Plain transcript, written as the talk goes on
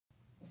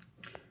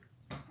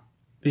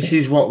This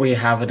is what we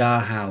have at our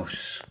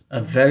house.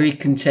 A very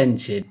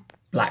contented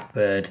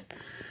blackbird.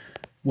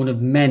 One of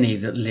many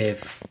that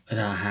live at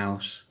our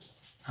house.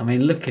 I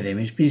mean, look at him.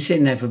 He's been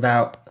sitting there for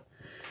about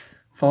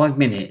 5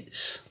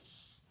 minutes.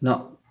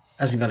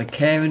 Hasn't got a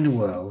care in the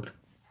world.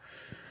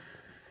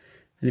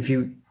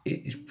 And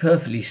it's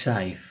perfectly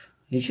safe.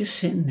 He's just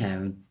sitting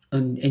there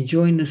and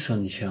enjoying the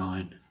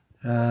sunshine.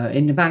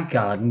 In the back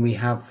garden we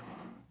have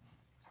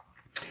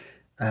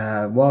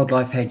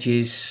wildlife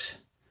hedges,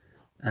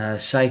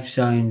 safe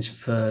zones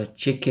for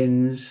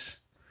chickens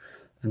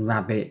and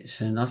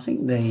rabbits, and I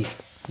think the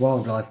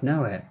wildlife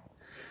know it.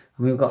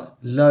 And we've got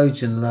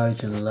loads and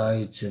loads and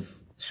loads of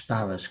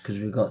sparrows because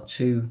we've got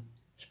 2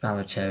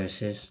 sparrow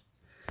terraces.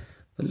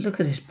 But look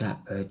at this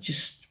blackbird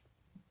just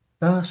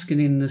basking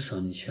in the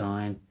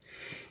sunshine,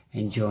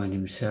 enjoying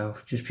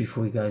himself just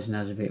before he goes and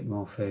has a bit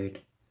more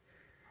food.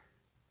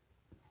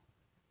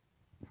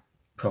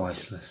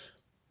 Priceless.